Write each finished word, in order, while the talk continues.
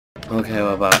Okay,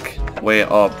 we're back. We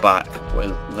are back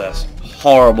with this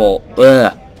horrible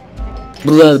blah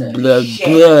blah blah blah.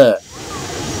 Yeah,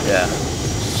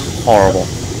 it's horrible.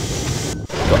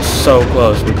 Got so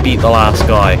close. We beat the last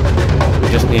guy. We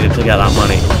just needed to get that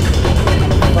money.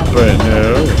 But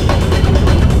no.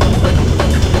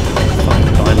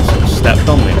 Fucking dinosaur stepped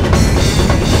on me.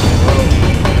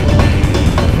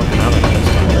 Fucking have it this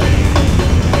time.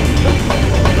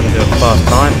 Gonna do it first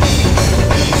time.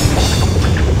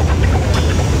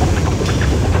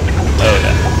 Oh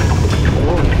yeah.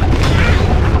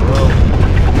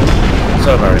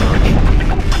 So very much.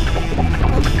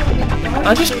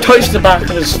 I just touched the back of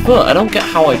his foot. I don't get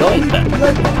how I died then.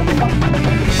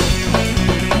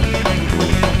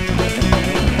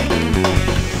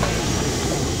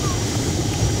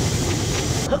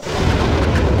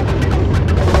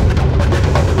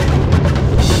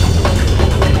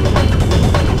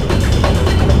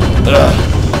 Ugh.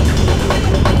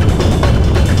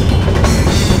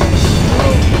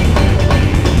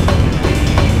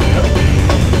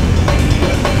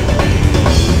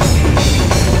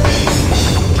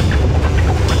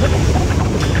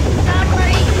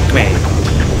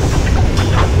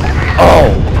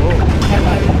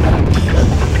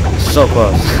 So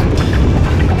close.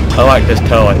 I like this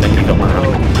toe, I think he got my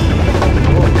hand.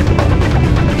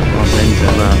 I'm into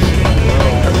that.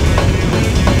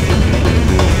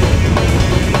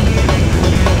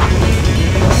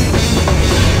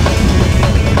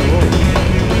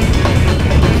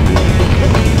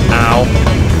 Ow.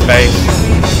 Face.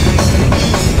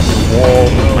 Wall,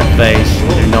 my face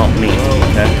do not meet,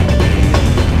 okay?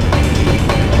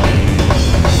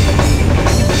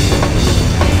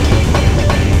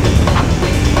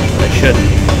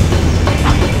 Shouldn't.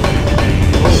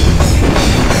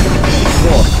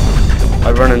 What? I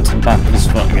run into the back of his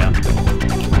foot again.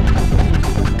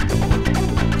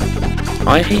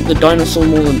 I hate the dinosaur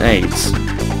more than AIDS.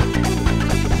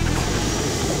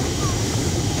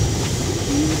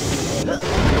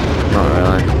 Not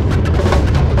really.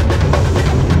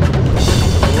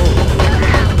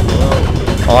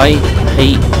 I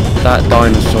hate that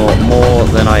dinosaur more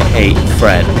than I hate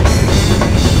Fred.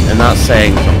 And that's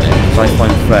saying something, because I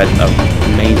find Fred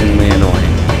amazingly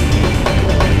annoying.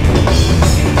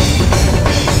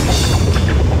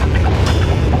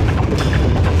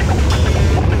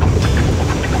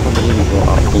 I can't believe we brought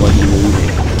out a bloody movie.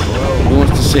 Who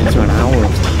wants to sit through an hour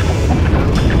of that?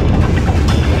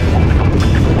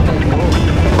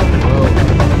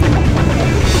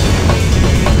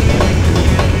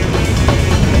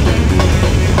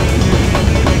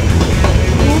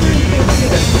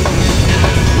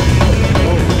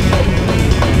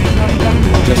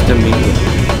 Justin Bieber.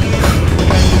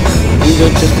 You go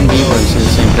Justin Bieber and say the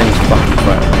same thing as fucking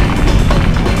Fred.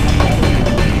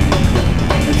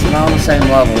 It's not on the same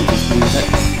level, just music.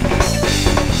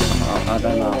 I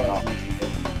don't know.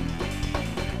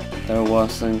 There are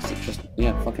worse things that just,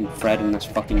 yeah, fucking Fred and this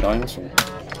fucking dinosaur.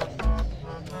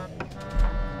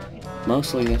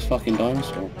 Mostly this fucking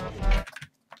dinosaur.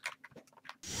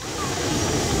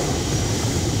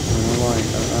 I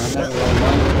never really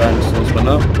liked dinosaurs, but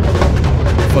no.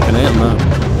 Fucking hate him now.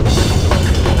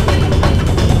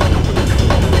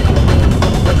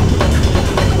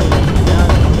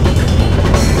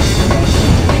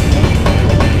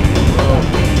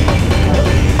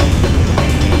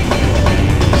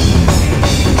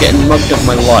 Getting mugged of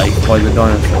my life by the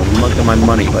dinosaur, mugged of my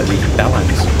money by these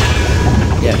bellends.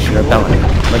 Yeah, sure, a bellend.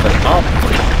 Like, oh,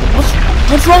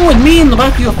 what's wrong with me in the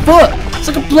back of your foot? It's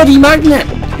like a bloody magnet.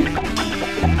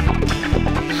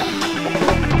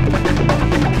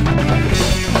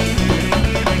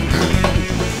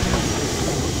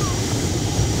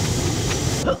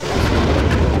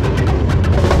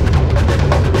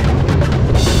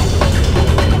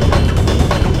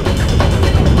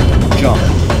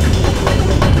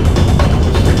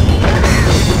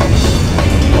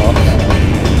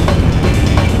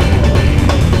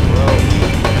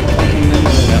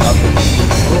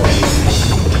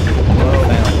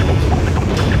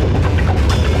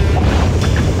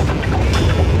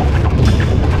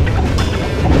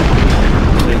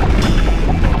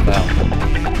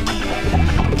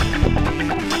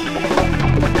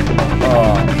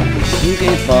 Who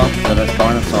gave birth to this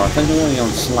dinosaur? I think they're only on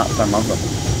slap their mother.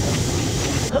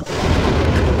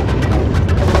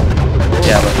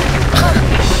 Yeah, but...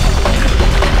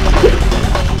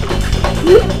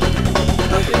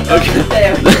 okay.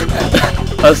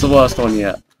 That's the worst one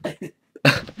yet.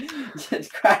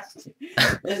 Just crashed.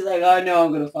 It's like, I know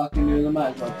I'm gonna fucking do the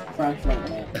match, but crash right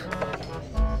now.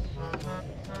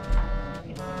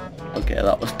 Okay,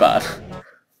 that was bad.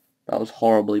 That was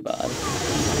horribly bad.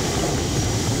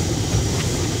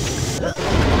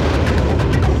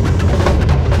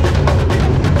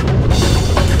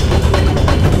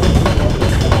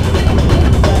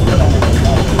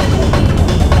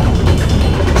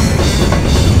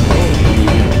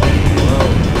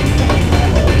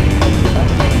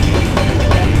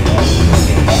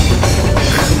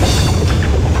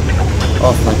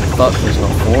 Oh, thank fuck, there's no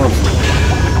forms.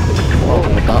 What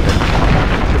would that be?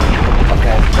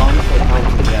 Okay, it's honestly time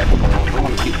to get. I don't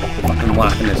want to keep fucking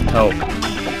whacking his toe.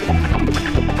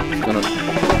 It's gonna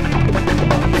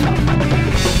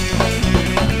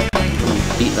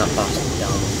beat that bastard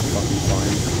down with fucking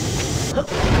fine.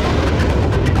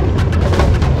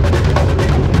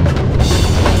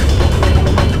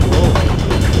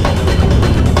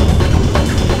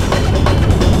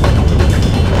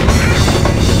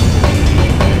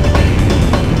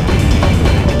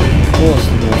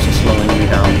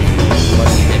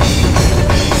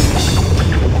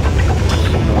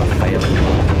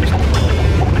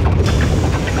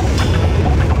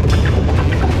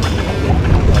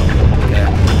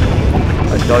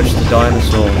 Dodge the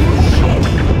dinosaur.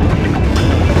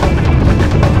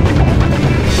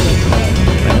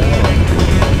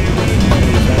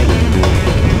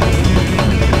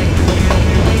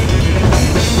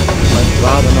 I'd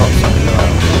rather not suck it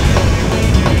out.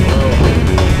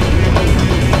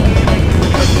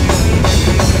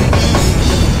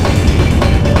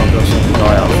 I'll go suck the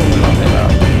guy out from nothing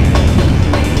out.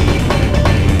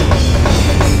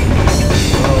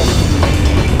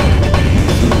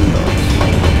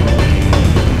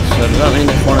 So does that mean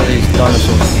if one of these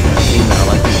dinosaurs is female,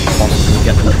 I can possibly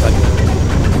get them pregnant?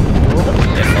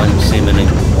 If I'm semening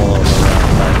all over around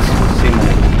the place.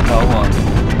 Semening? Go on.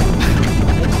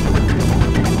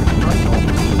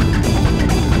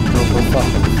 No, go fuck.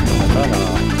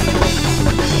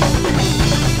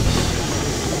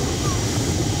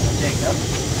 Jacob?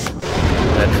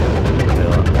 Let's do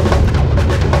that.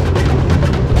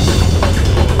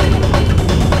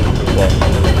 What?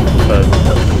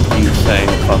 For you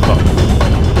saying fuck off.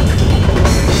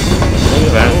 Think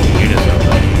about it, you deserve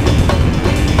that.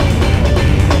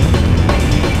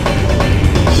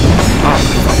 Oh,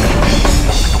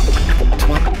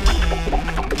 fuck.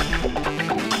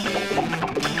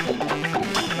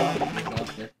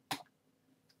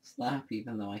 Slap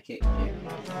even though I kicked you.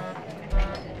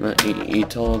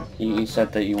 You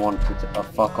said that you wanted a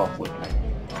fuck off with me.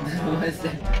 What is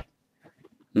it?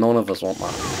 None of us want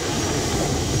that.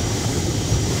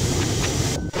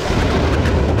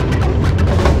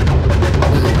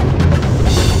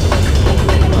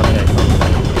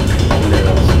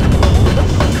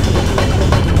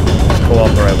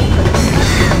 Cooperate with me.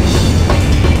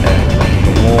 Yeah,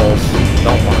 the walls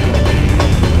don't want it.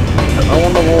 I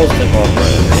want the walls to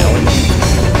cooperate with me. I want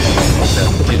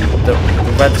the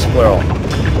red squirrel.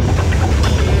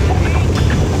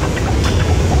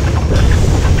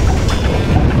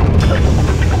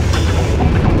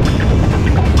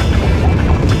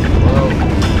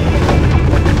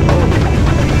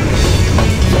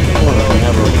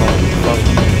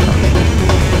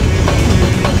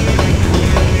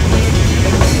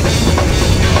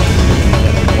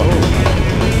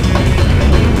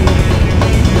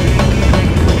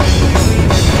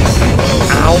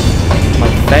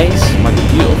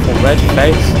 Red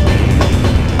face.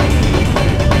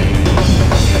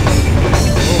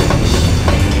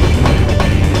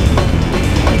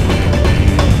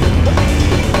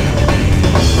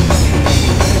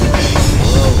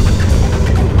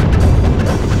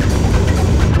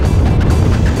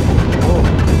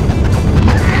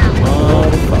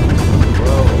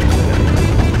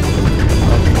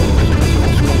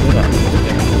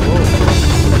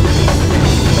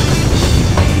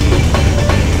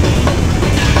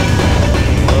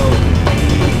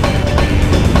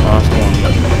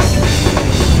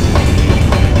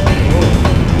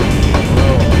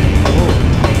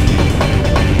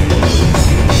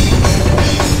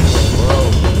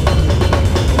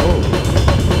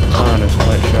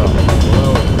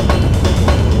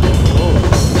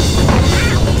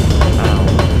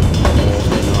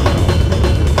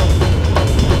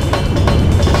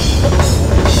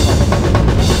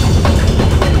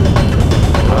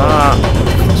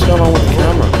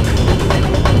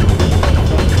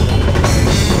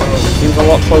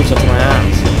 Closer to my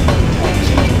hands.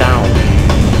 Seems down.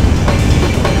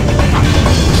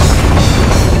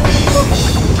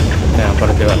 Okay, I've got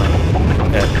to do it now.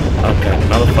 Okay,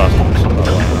 another fast one.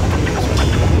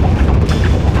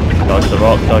 Dodge the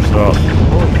rock, dodge the rock.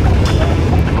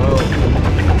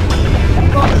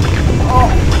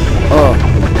 Oh.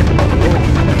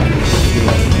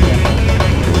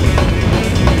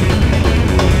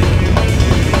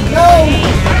 No!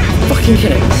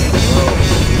 kidding.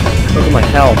 Look at my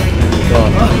health. Oh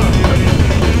my god.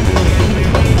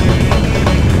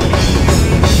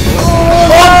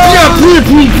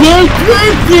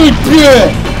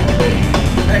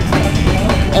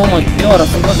 Oh my god, I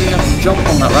forgot you have to jump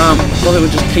on that ramp. I thought it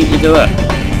would just keep me do it.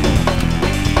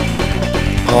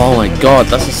 Oh my god,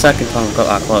 that's the second time I've got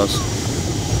that close.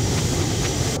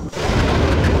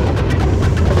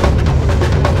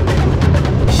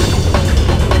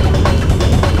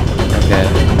 Okay,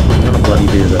 I'm gonna bloody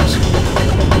do this.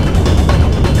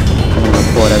 I'm gonna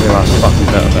record every last fucking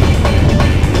bit of it.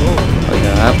 Like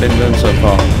I have been doing so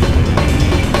far.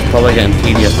 It's probably getting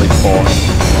tediously boring.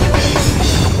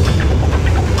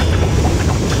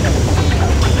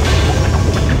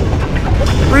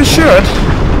 We should,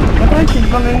 but I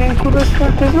keep running into this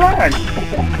fucking lag.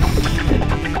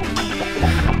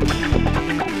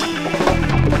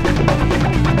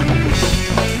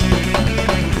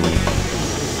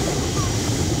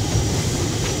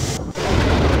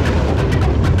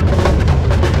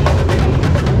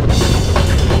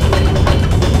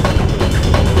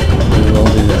 We will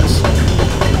do this.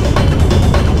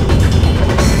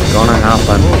 It's gonna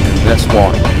happen in this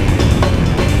one.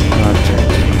 I've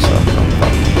changed myself from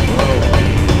that.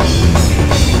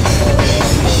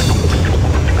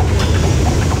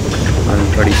 I'm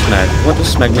pretty smeg. What does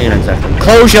smeg mean exactly?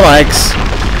 Close your legs!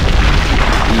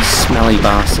 You smelly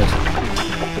bastard.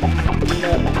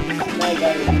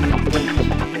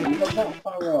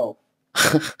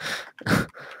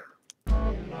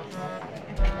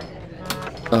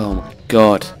 Oh my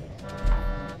god.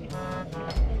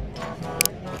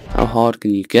 How hard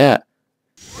can you get?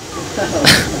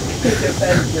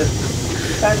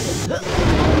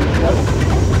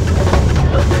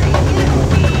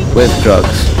 With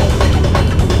drugs.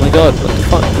 Oh my god, what the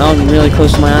fuck? Now I'm really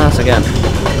close to my ass again.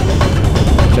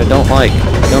 Which I don't like.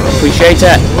 I don't appreciate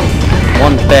it.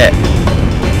 One bit.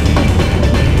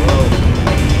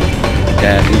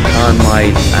 Yeah, you turn my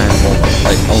angle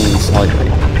like only slightly.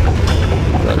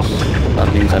 Because that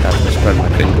means I'd have to spread my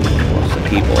fingers across the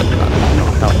keyboard and that would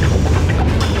not help.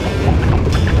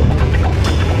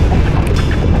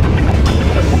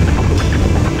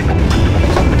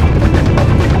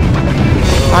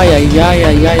 Ay,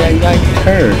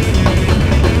 turd.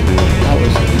 That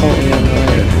was totally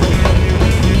unrelated.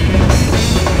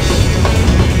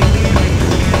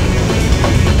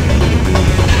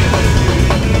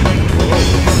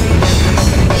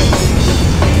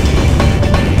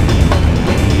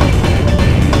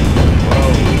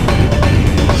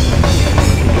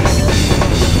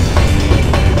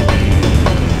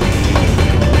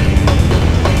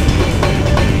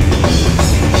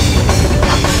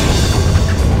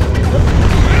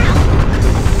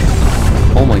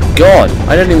 God,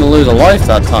 I didn't even lose a life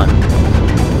that time.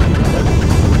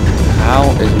 How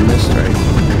is a mystery?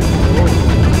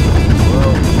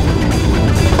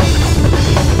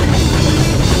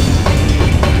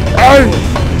 Oh!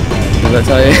 Did I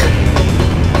tell you?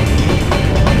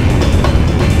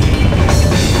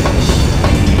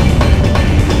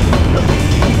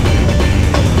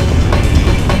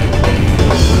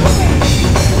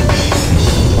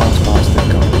 Last bastard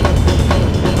gone.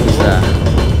 He's there.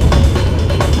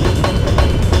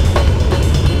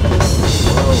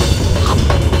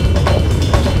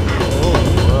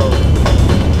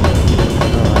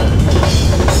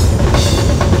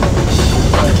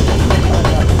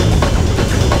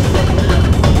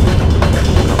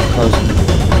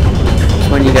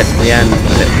 When you get to the end,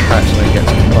 but it actually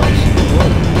gets close.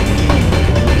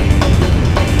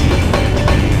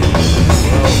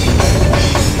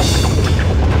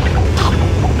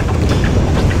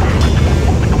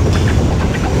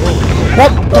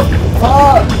 What the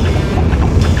fuck?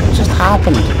 What just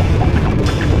happened?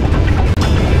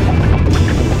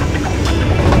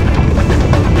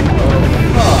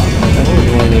 I have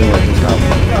no idea what just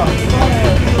happened.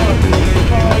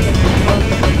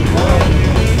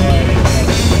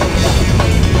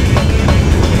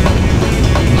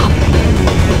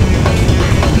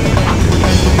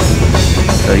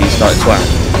 So you started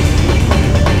swearing.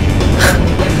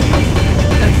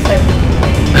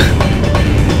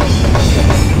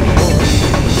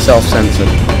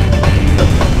 Self-censored.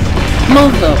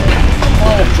 Mother!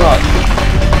 Oh, drugs.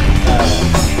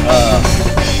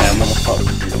 Yeah, motherfucker.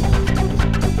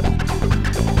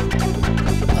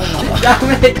 Damn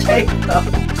it, Jacob!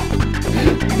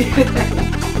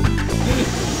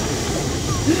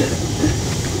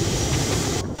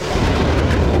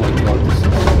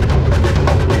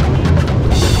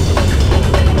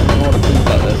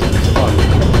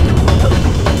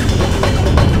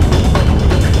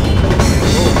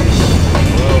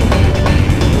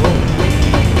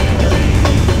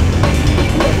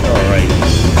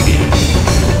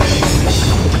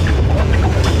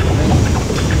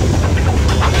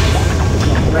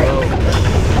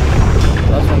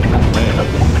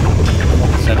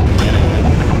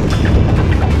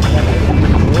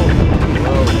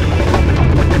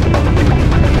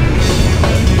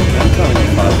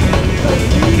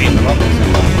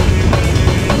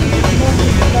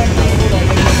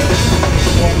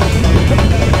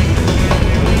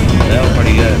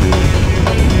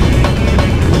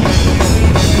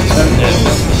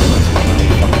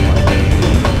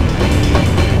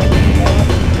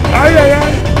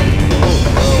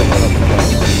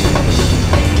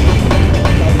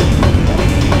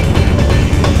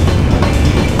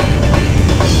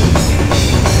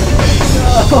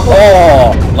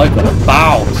 Oh, like a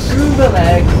bounce. Through the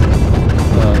legs.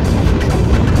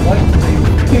 Like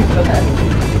through the legs.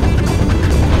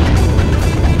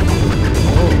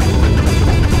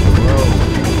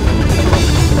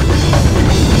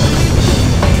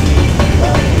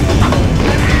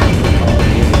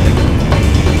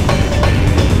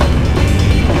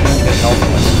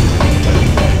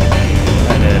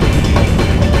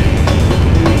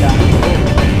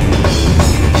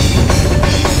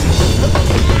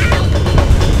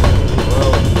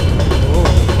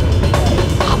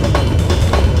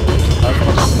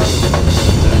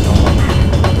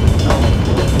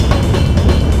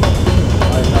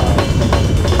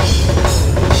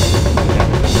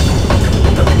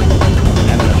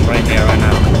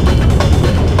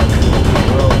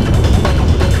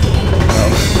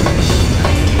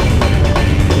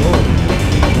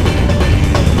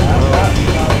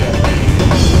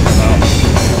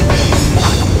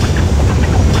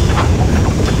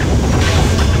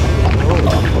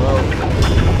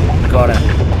 Got it.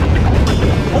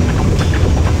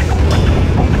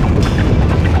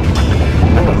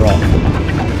 The rock.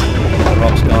 The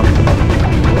rock's gone.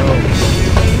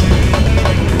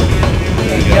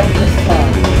 There we go.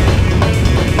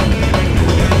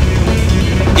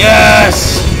 Yes!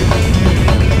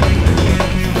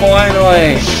 Finally!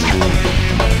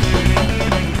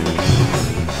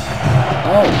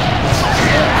 Oh.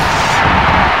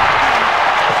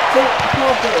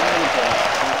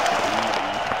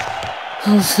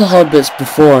 It's the hard bits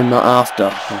before and not after.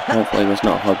 Well, hopefully there's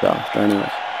not a hard bit after anyway.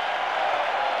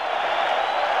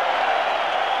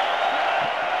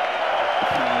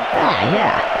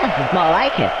 Yeah, this is more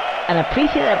like it. An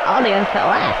appreciative audience at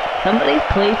last. Somebody's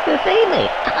pleased to see me.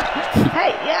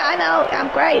 Hey, yeah, I know, I'm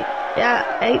great. Yeah,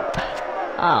 hey.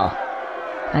 Oh,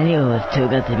 I knew it was too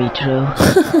good to be true.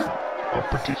 A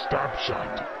pretty stab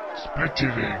shot.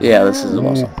 Splitting. Yeah, this is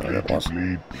what something it was.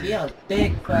 She has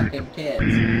big fucking tits.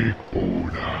 Big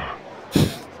boner.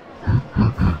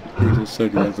 He just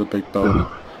said he has a big boner.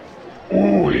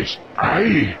 Oh, it's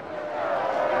I.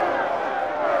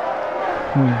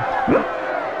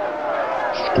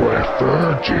 Square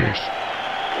Fergus.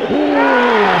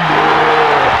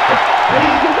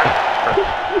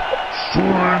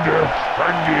 Suende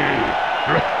Fanny.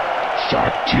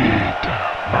 Satita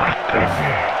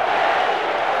Macane.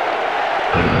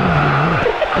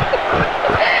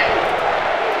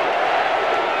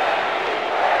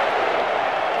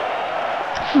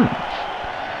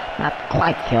 Not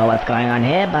quite sure what's going on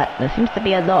here, but there seems to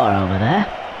be a door over there.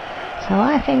 So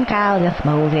I think I'll just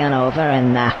mosey on over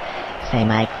and say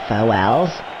my farewells.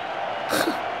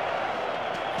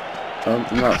 Well,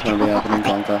 that's going to be happening,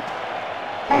 Conker.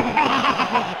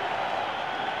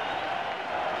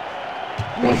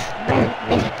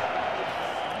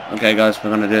 Okay guys, we're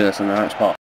going to do this in the next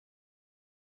part.